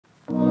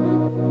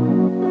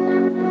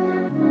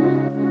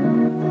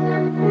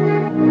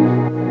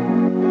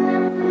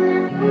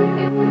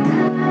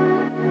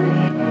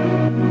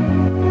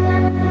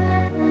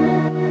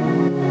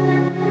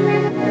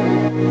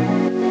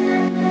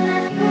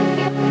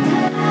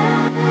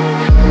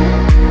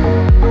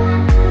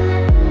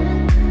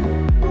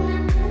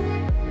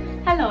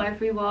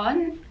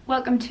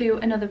welcome to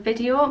another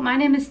video. My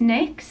name is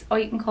Nyx, or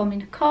you can call me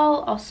Nicole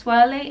or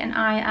Swirly, and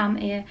I am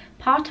a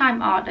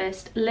part-time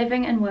artist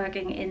living and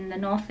working in the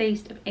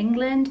northeast of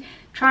England,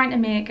 trying to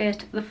make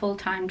it the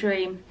full-time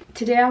dream.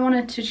 Today I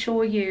wanted to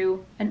show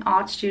you an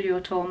art studio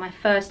tour, my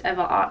first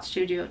ever art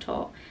studio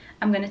tour.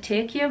 I'm going to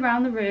take you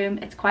around the room.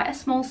 It's quite a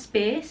small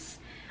space.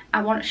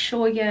 I want to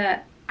show you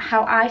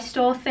how I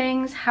store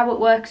things, how it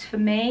works for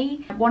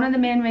me. One of the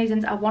main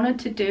reasons I wanted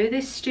to do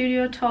this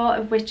studio tour,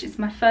 of which it's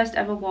my first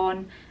ever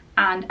one,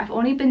 and I've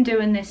only been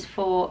doing this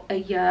for a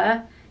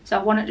year, so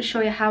I wanted to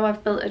show you how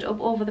I've built it up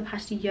over the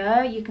past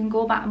year. You can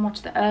go back and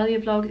watch the earlier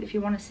vlogs if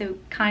you want to see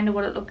kind of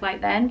what it looked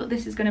like then, but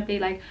this is going to be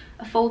like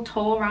a full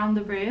tour around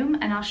the room,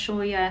 and I'll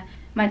show you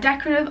my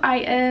decorative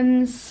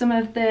items, some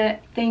of the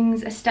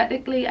things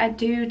aesthetically I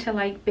do to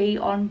like be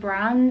on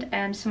brand,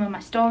 and some of my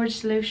storage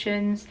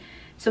solutions.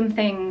 Some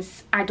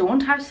things I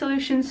don't have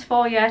solutions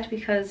for yet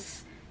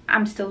because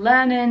I'm still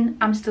learning,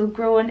 I'm still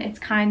growing.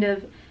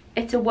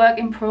 It's a work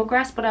in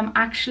progress, but I'm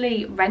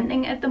actually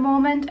renting at the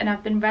moment, and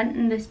I've been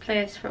renting this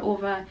place for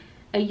over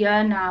a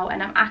year now,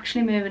 and I'm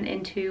actually moving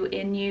into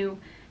a new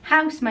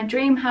house, my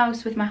dream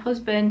house, with my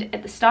husband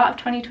at the start of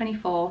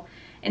 2024.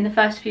 In the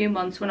first few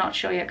months, we're not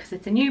sure yet because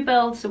it's a new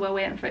build, so we're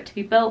waiting for it to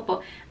be built,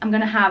 but I'm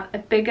going to have a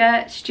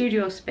bigger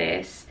studio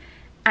space,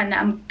 and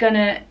I'm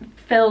gonna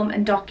film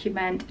and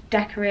document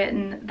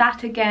decorating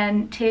that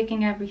again,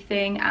 taking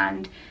everything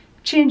and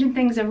changing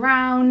things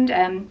around,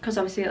 because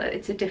obviously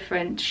it's a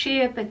different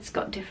shape, it's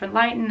got different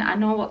lighting. I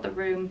know what the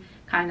room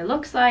kind of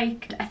looks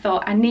like. I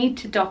thought I need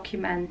to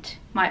document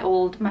my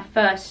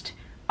first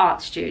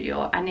art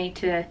studio. I need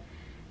to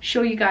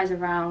show you guys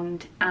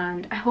around,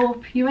 and I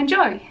hope you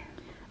enjoy.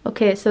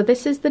 Okay, so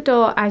this is the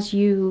door as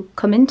you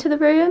come into the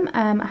room.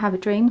 I have a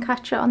dream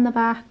catcher on the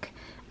back.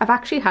 I've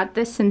actually had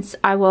this since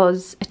I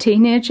was a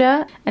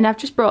teenager, and I've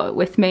just brought it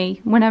with me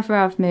whenever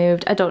I've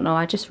moved. I don't know,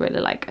 I just really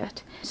like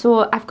it.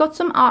 So I've got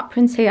some art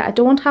prints here. I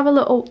don't have a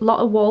lot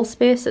of wall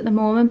space at the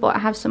moment, but I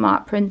have some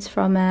art prints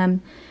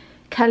from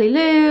Kelly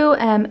Lou,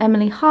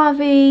 Emily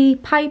Harvey,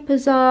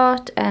 Piper's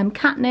art,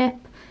 Catnip,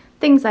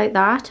 things like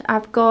that.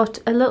 I've got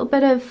a little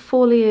bit of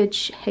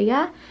foliage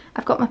here.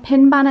 I've got my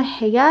pin banner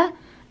here.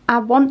 I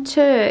want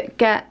to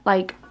get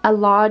like a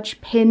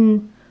large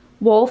pin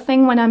wall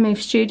thing when I move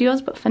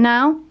studios, but for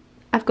now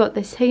I've got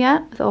this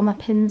here with all my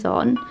pins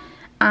on,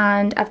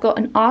 and I've got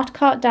an art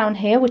cart down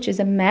here which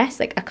is a mess.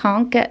 Like, I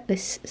can't get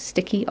this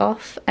sticky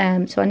off,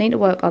 so I need to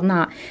work on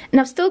that.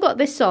 And I've still got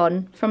this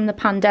on from the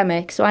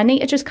pandemic, so I need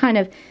to just kind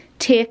of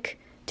take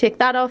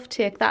that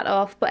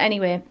off, but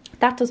anyway,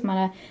 that doesn't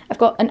matter. I've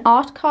got an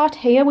art cart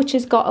here which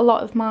has got a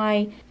lot of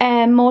my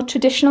more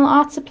traditional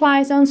art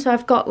supplies on. So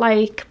I've got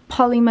like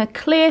polymer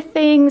clay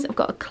things, I've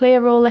got a clay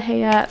roller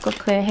here, I've got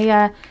clay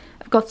here,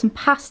 got some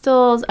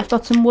pastels, I've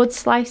got some wood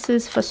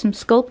slices for some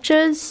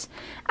sculptures,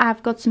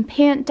 I've got some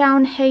paint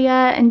down here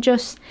and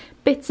just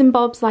bits and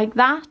bobs like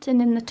that.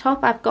 And in the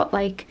top I've got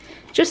like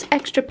just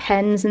extra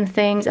pens and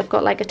things. I've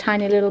got like a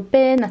tiny little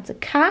bin, that's a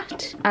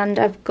cat, and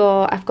I've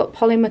got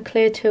polymer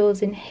clay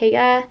tools in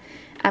here.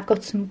 I've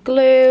got some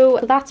glue.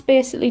 So that's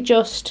basically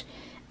just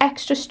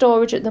extra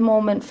storage at the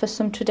moment for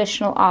some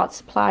traditional art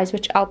supplies,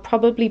 which I'll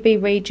probably be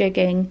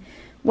rejigging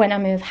when I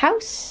move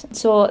house.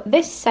 So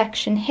this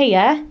section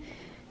here,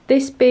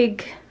 this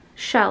big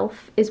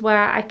shelf, is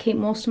where I keep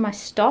most of my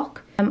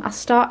stock. I'll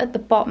start at the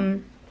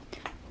bottom.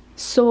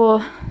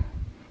 So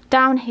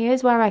down here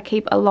is where I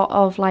keep a lot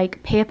of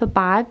like paper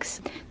bags.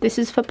 This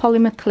is for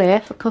polymer clay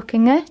for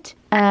cooking it.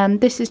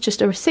 This is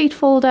just a receipt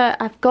folder.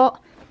 I've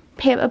got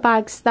paper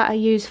bags that I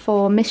use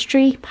for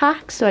mystery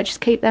packs, so I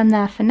just keep them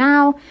there for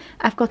now.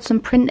 I've got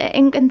some printer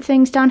ink and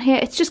things down here.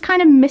 It's just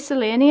kind of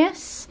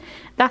miscellaneous.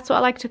 That's what I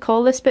like to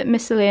call this bit,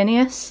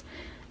 miscellaneous.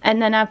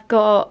 And then I've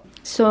got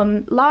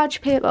some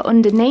large paper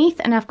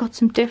underneath, and I've got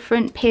some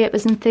different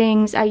papers and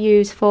things I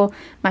use for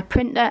my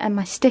printer and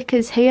my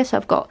stickers here. So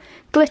I've got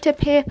glitter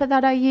paper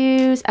that I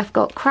use, I've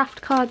got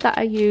craft card that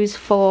I use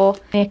for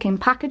making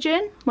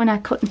packaging when I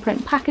cut and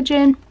print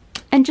packaging,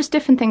 and just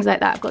different things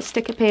like that. I've got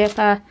sticker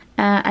paper,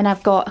 and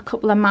I've got a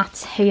couple of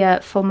mats here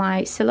for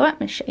my silhouette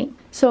machine.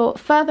 So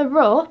further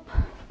up,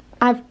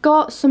 I've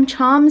got some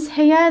charms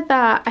here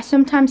that I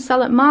sometimes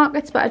sell at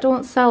markets, but I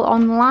don't sell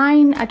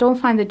online. I don't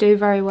find they do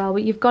very well,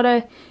 but you've got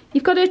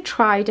to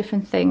try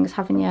different things,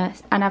 haven't you?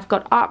 And I've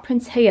got art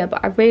prints here,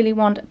 but I really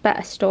want a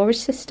better storage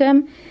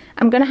system.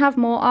 I'm going to have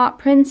more art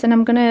prints, and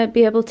I'm going to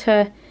be able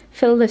to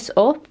fill this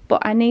up,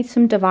 but I need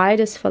some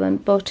dividers for them.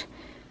 But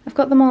I've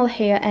got them all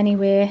here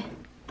anyway.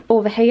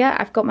 Over here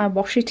I've got my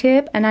washi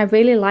tape, and I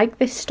really like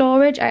this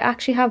storage. I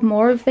actually have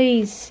more of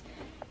these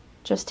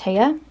just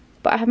here.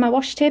 But I have my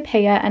washi tape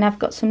here, and I've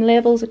got some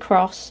labels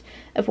across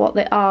of what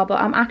they are,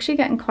 but I'm actually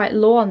getting quite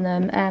low on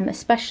them,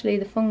 especially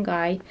the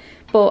fungi.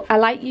 But I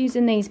like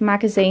using these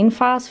magazine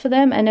files for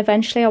them, and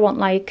eventually I want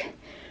like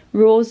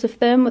rows of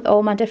them with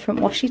all my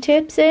different washi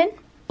tapes in.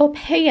 Up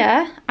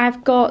here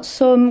I've got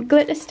some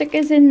glitter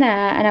stickers in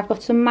there, and I've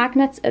got some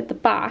magnets at the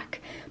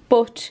back,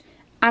 but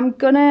I'm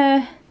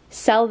gonna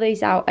sell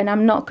these out, and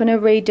I'm not gonna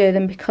redo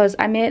them because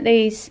I make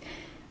these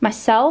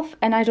myself,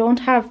 and I don't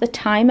have the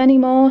time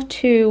anymore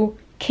to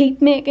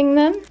keep making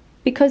them.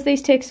 Because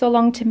these take so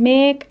long to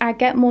make, I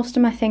get most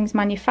of my things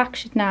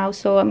manufactured now,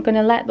 so I'm going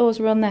to let those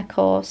run their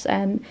course.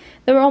 And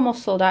they're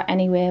almost sold out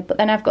anyway, but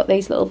then I've got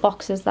these little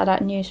boxes that I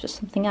can use for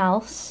something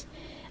else.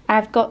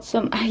 I've got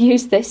some, I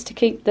use this to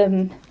keep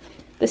the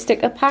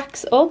sticker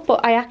packs up,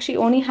 but I actually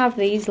only have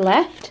these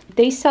left.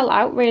 These sell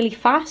out really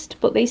fast,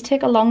 but these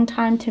take a long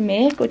time to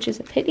make, which is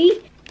a pity.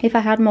 If I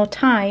had more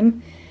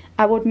time,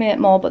 I would make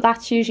more, but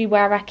that's usually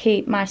where I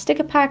keep my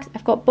sticker packs.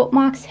 I've got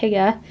bookmarks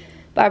here,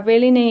 but I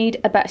really need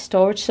a better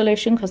storage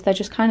solution because they're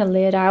just kind of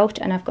laid out,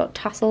 and I've got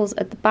tassels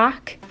at the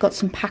back. I've got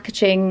some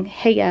packaging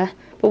here,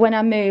 but when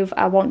I move,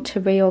 I want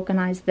to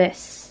reorganize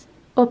this.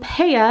 Up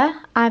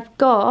here, I've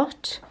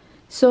got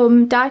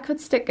some die cut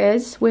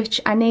stickers,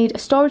 which I need a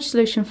storage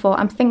solution for.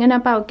 I'm thinking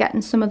about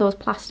getting some of those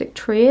plastic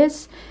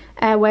trays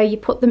where you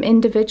put them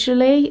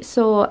individually.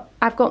 So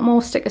I've got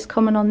more stickers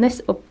coming on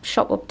this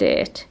shop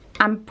update.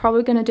 I'm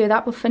probably going to do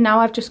that, but for now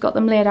I've just got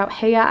them laid out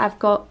here. I've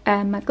got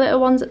my glitter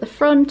ones at the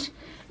front,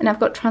 and I've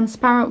got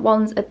transparent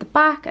ones at the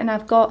back, and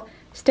I've got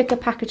sticker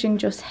packaging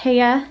just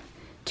here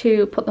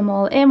to put them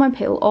all in when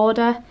people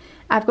order.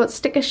 I've got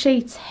sticker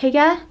sheets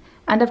here,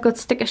 and I've got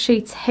sticker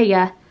sheets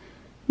here.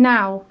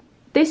 Now,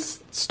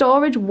 this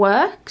storage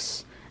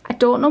works. I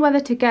don't know whether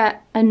to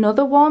get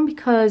another one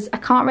because I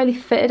can't really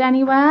fit it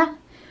anywhere,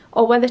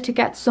 or whether to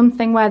get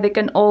something where they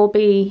can all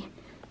be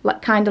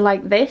like kind of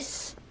like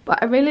this.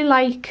 But I really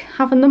like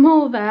having them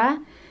all there,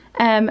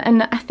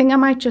 and I think I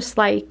might just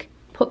like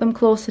put them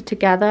closer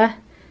together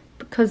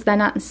because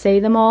then I can see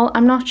them all.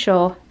 I'm not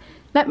sure.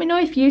 Let me know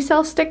if you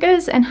sell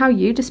stickers and how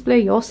you display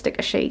your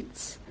sticker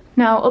sheets.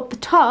 Now up the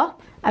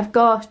top, I've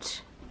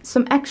got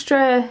an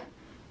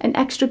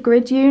extra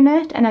grid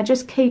unit, and I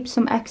just keep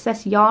some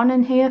excess yarn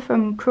in here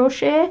from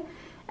crochet,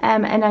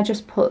 and I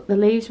just put the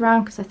leaves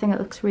around because I think it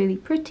looks really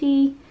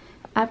pretty.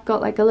 I've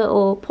got like a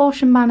little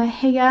portion banner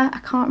here. I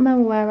can't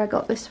remember where I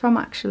got this from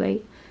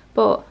actually,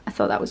 but I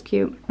thought that was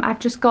cute. I've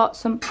just got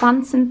some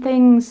plants and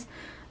things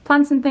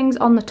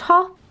on the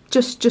top.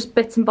 Just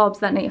bits and bobs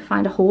that need to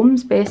find a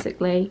homes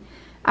basically.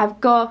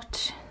 I've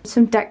got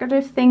some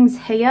decorative things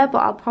here, but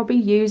I'll probably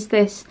use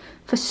this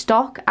for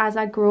stock as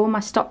I grow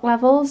my stock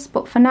levels.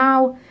 But for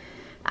now,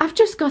 I've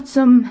just got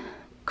some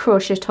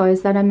crochet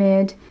toys that I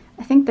made.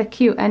 I think they're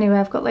cute anyway.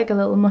 I've got like a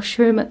little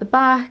mushroom at the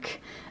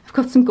back. I've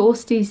got some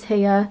ghosties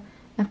here.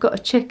 I've got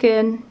a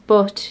chicken,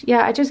 but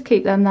yeah, I just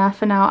keep them there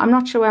for now. I'm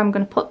not sure where I'm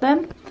going to put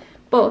them,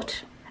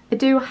 but I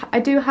do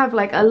have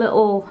like a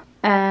little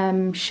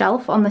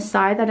shelf on the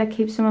side that I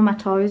keep some of my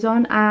toys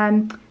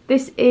on.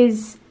 This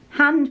is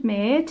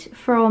handmade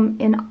from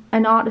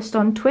an artist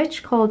on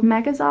Twitch called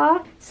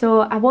Megazar.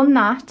 So I won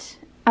that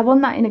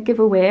in a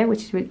giveaway,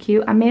 which is really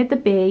cute. I made the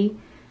bee,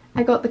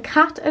 I got the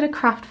cat at a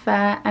craft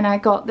fair, and I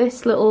got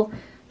this little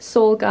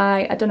Soul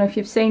guy. I don't know if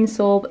you've seen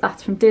Soul, but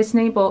that's from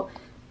Disney, but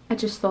I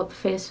just thought the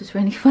face was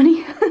really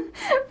funny.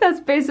 That's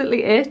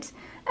basically it.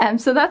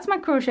 So that's my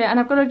crochet,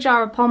 and I've got a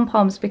jar of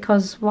pom-poms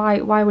because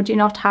why would you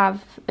not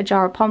have a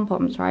jar of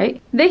pom-poms,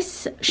 right?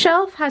 This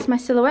shelf has my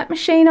silhouette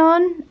machine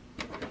on.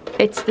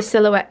 It's the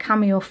Silhouette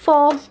Cameo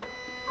 4,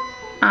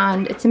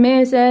 and it's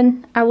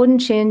amazing. I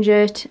wouldn't change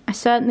it. I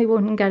certainly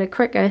wouldn't get a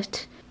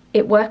Cricut.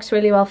 It works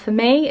really well for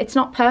me. It's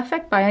not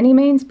perfect by any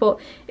means, but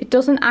it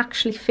doesn't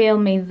actually fail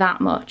me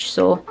that much.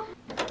 So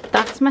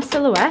that's my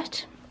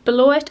silhouette.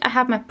 Below it I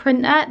have my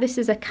printer. This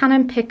is a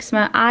Canon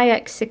Pixma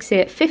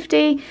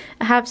IX6850.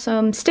 I have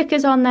some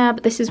stickers on there,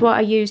 but this is what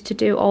I use to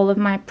do all of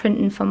my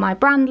printing for my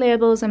brand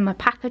labels and my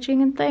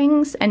packaging and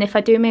things. And if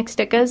I do make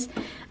stickers,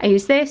 I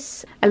use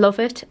this. I love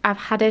it. I've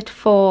had it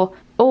for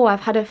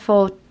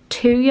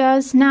 2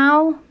 years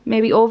now,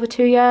 maybe over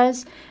 2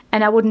 years,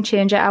 and I wouldn't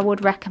change it. I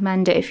would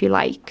recommend it if you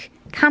like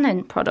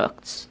Canon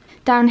products.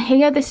 Down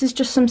here, this is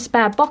just some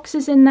spare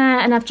boxes in there,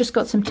 and I've just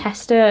got some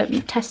tester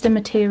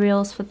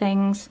materials for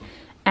things.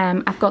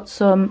 I've got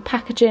some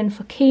packaging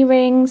for key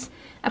rings.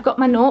 I've got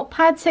my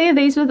notepads here.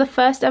 These were the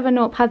first ever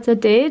notepads I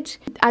did.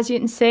 As you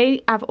can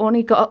see, I've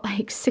only got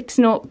like 6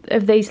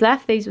 of these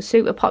left. These were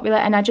super popular,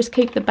 and I just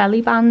keep the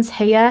belly bands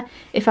here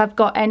if I've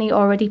got any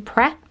already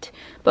prepped.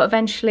 But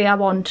eventually I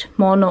want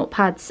more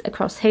notepads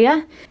across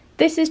here.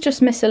 This is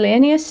just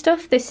miscellaneous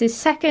stuff. This is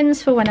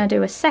seconds for when I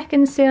do a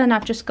second sale, and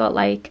I've just got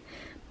like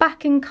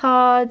backing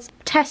cards,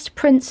 test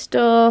print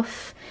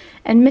stuff,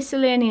 and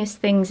miscellaneous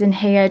things in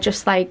here,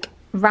 just like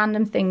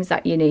random things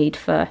that you need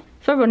for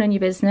running your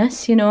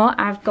business, you know.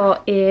 I've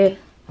got a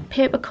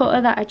paper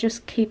cutter that I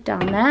just keep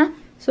down there.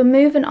 So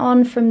moving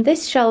on from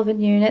this shelving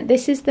unit,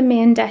 this is the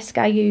main desk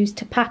I use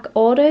to pack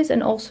orders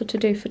and also to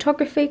do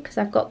photography because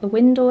I've got the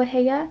window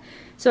here.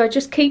 So I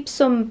just keep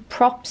some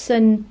props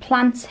and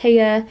plants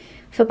here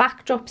for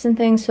backdrops and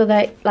things so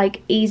that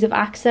like ease of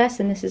access,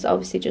 and this is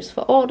obviously just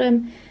for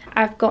autumn.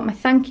 I've got my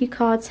thank you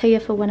cards here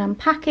for when I'm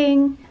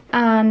packing.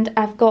 And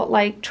I've got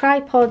like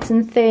tripods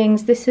and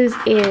things. This is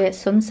a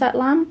sunset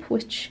lamp,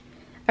 which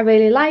I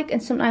really like,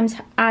 and sometimes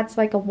adds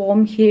like a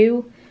warm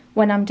hue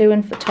when I'm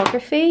doing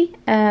photography.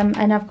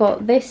 And I've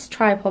got this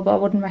tripod, but I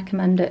wouldn't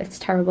recommend it, it's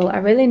terrible. I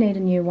really need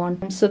a new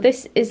one. So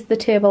this is the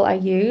table I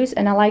use,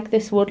 and I like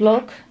this wood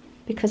look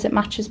because it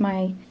matches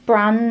my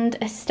brand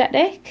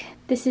aesthetic.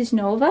 This is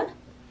Nova.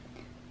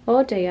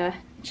 Oh dear,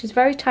 she's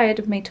very tired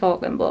of me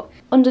talking. But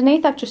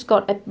underneath I've just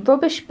got a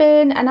rubbish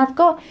bin, and I've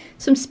got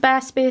some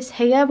spare space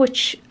here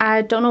which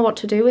I don't know what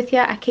to do with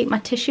yet. I keep my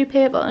tissue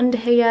paper under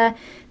here.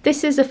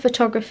 This is a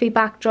photography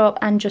backdrop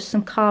and just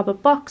some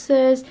cardboard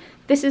boxes.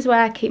 This is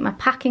where I keep my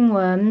packing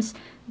worms.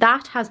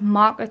 That has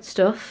market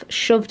stuff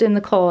shoved in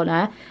the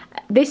corner.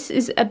 This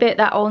is a bit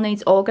that all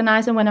needs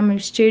organising when I'm in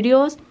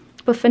studios,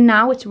 but for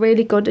now it's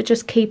really good to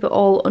just keep it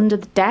all under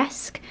the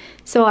desk.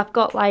 So I've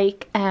got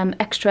like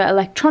extra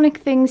electronic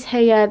things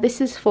here. This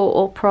is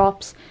photo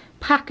props,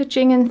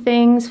 packaging and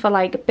things for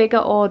like bigger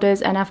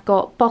orders, and I've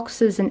got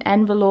boxes and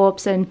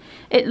envelopes, and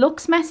it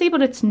looks messy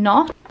but it's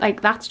not.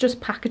 Like that's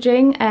just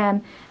packaging.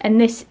 And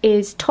this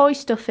is toy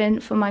stuffing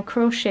for my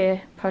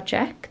crochet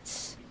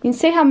projects. You can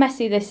see how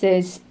messy this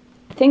is.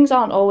 Things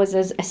aren't always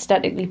as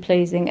aesthetically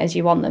pleasing as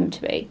you want them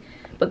to be.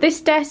 But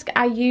this desk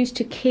I use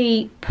to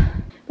keep,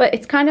 but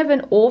it's kind of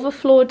an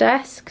overflow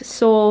desk,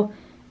 so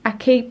I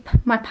keep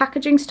my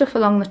packaging stuff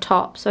along the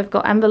top. So I've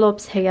got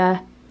envelopes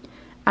here.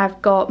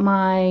 I've got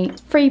my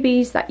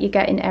freebies that you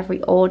get in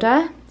every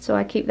order, so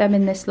I keep them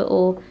in this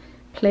little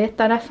plate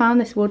that I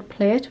found, this wood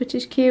plate, which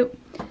is cute.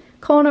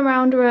 Corner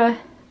rounder,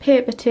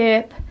 paper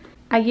tape.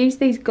 I use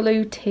these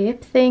glue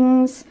tape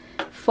things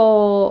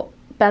for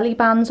belly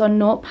bands on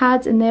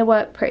notepads, and they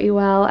work pretty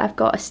well. I've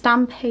got a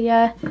stamp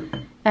here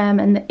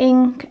and the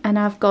ink, and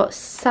I've got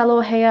cello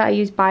here. I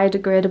use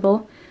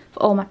biodegradable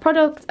for all my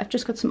products. I've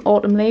just got some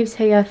autumn leaves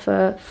here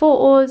for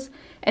photos,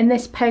 and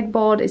this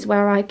pegboard is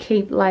where I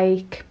keep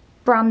like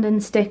branding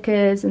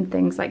stickers and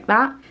things like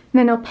that. And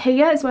then up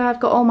here is where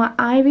I've got all my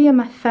ivy and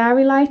my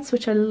fairy lights,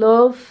 which I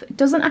love. It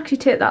doesn't actually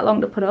take that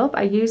long to put up.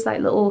 I use like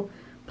little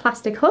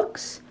plastic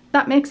hooks.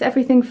 That makes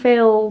everything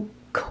feel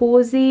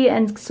cozy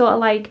and sort of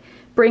like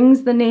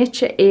brings the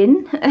nature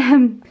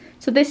in.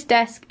 So this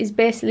desk is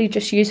basically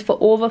just used for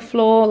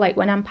overflow, like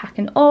when I'm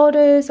packing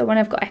orders or when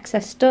I've got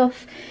excess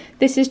stuff.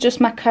 This is just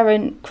my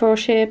current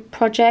crochet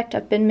project.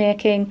 I've been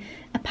making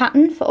a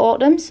pattern for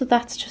autumn, so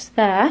that's just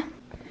there.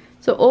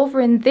 So over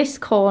in this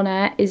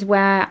corner is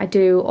where I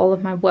do all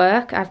of my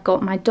work. I've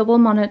got my double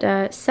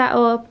monitor set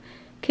up,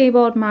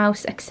 keyboard,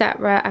 mouse,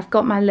 etc. I've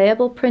got my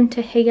label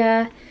printer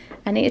here.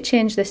 I need to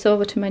change this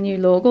over to my new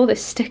logo,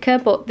 this sticker,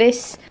 but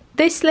this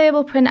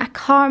label print, I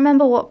can't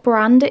remember what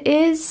brand it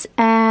is.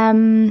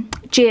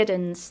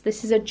 Jaden's.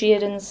 This is a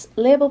Jaden's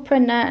label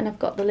printer, and I've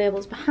got the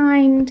labels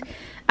behind.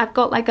 I've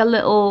got like a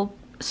little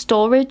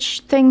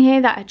storage thing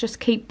here that I just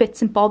keep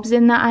bits and bobs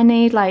in that I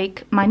need,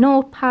 like my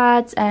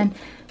notepads and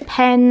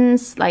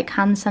pens, like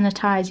hand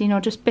sanitizer, you know,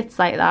 just bits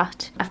like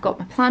that. I've got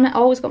my planner,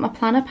 always got my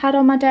planner pad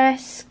on my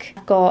desk.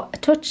 I've got a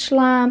touch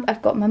lamp,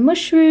 I've got my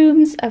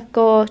mushrooms, I've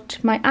got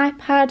my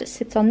iPad, it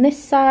sits on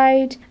this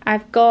side.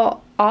 I've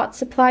got art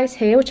supplies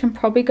here, which I'm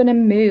probably going to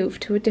move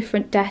to a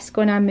different desk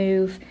when I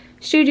move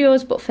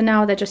studios, but for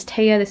now they're just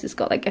here. This has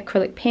got like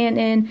acrylic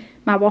painting,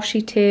 my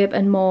washi tape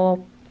and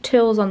more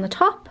tools on the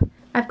top.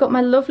 I've got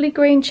my lovely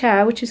green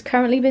chair, which has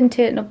currently been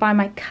taken up by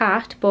my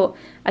cat, but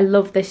I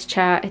love this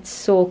chair. It's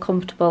so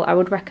comfortable. I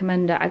would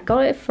recommend it. I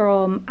got it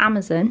from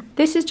Amazon.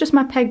 This is just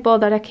my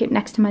pegboard that I keep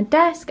next to my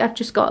desk. I've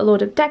just got a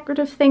load of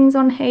decorative things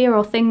on here,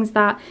 or things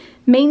that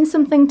mean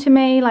something to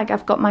me. Like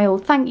I've got my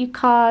old thank you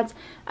cards.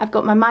 I've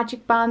got my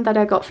magic band that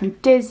I got from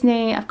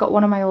Disney. I've got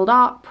one of my old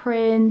art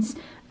prints.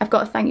 I've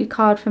got a thank you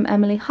card from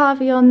Emily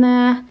Harvey on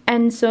there,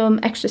 and some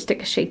extra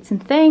sticker sheets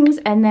and things.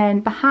 And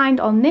then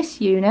behind on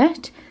this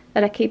unit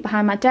that I keep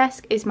behind my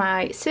desk is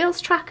my sales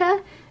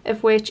tracker,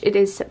 of which it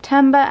is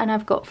September, and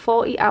I've got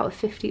 40 out of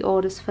 50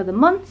 orders for the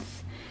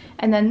month.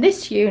 And then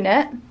this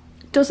unit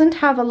doesn't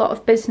have a lot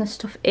of business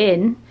stuff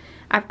in.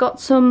 I've got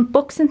some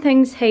books and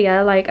things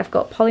here, like I've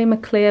got Polly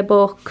McClare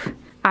book,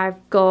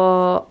 I've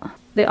got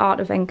The Art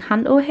of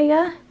Encanto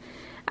here.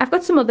 I've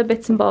got some other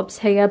bits and bobs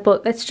here,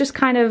 but it's just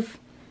kind of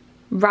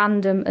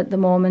random at the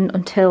moment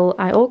until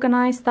I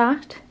organise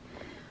that.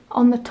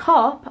 On the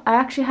top, I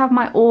actually have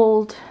my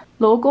old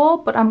logo,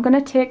 but I'm going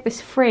to take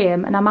this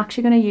frame and I'm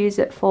actually going to use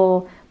it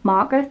for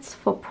markets,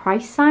 for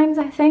price signs,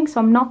 I think. So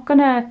I'm not going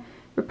to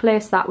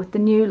replace that with the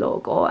new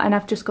logo, and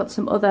I've just got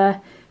some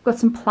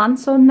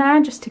plants on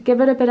there just to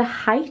give it a bit of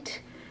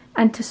height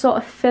and to sort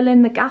of fill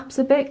in the gaps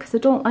a bit, because I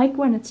don't like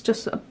when it's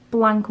just a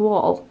blank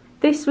wall.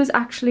 This was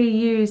actually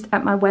used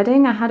at my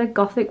wedding. I had a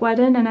gothic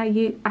wedding and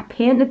I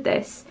painted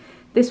this.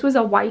 This was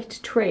a white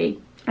tree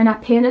and I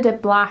painted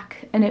it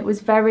black, and it was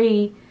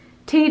very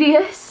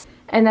tedious.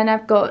 And then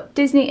I've got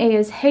Disney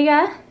ears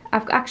here.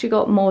 I've actually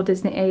got more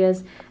Disney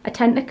ears. I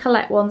tend to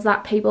collect ones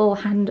that people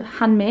hand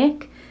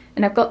make.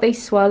 And I've got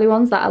these swirly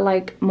ones that are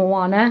like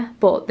Moana,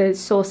 but they're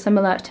so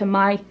similar to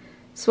my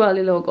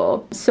swirly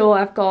logo. So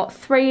I've got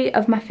 3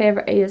 of my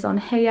favourite ears on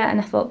here,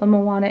 and I thought the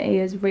Moana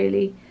ears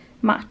really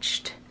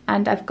matched.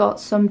 And I've got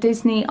some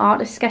Disney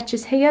artist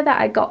sketches here that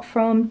I got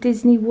from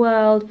Disney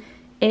World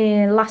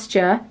in last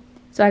year.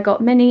 So I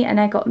got Minnie and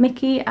I got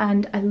Mickey,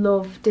 and I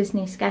love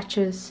Disney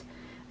sketches.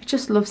 I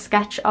just love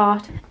sketch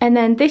art. And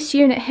then this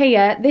unit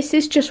here, this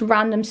is just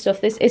random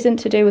stuff. This isn't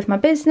to do with my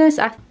business.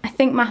 I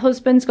think my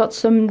husband's got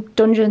some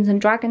Dungeons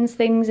and Dragons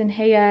things in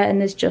here, and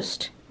there's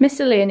just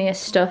miscellaneous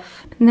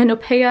stuff. And then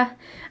up here,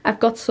 I've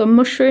got some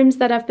mushrooms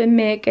that I've been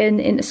making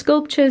into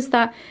sculptures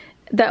that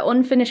they're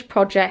unfinished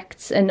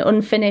projects and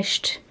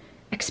unfinished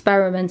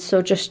experiments,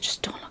 so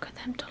just don't look at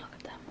them, don't look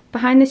at them.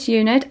 Behind this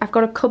unit, I've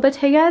got a cupboard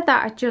here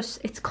that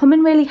it's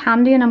coming really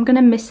handy, and I'm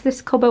gonna miss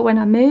this cupboard when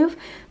I move,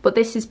 but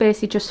this is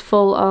basically just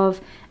full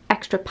of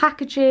extra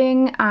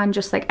packaging and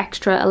just like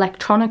extra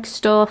electronic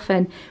stuff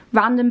and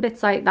random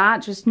bits like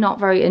that, just not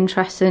very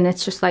interesting.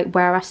 It's just like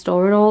where I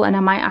store it all, and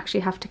I might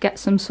actually have to get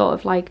some sort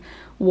of like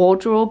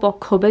wardrobe or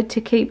cupboard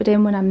to keep it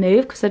in when I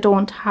move, because I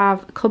don't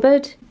have a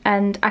cupboard.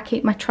 And I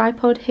keep my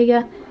tripod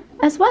here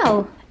as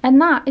well,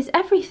 and that is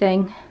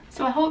everything.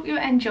 So I hope you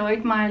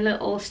enjoyed my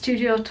little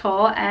studio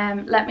tour.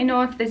 Let me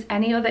know if there's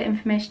any other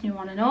information you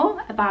want to know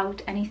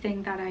about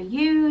anything that I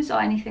use or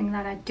anything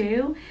that I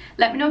do.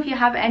 Let me know if you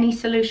have any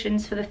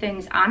solutions for the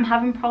things I'm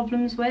having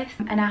problems with,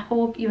 and I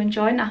hope you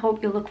enjoyed, and I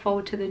hope you look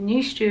forward to the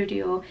new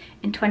studio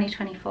in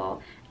 2024,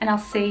 and I'll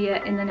see you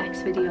in the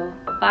next video.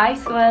 Bye,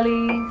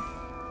 Swirlies.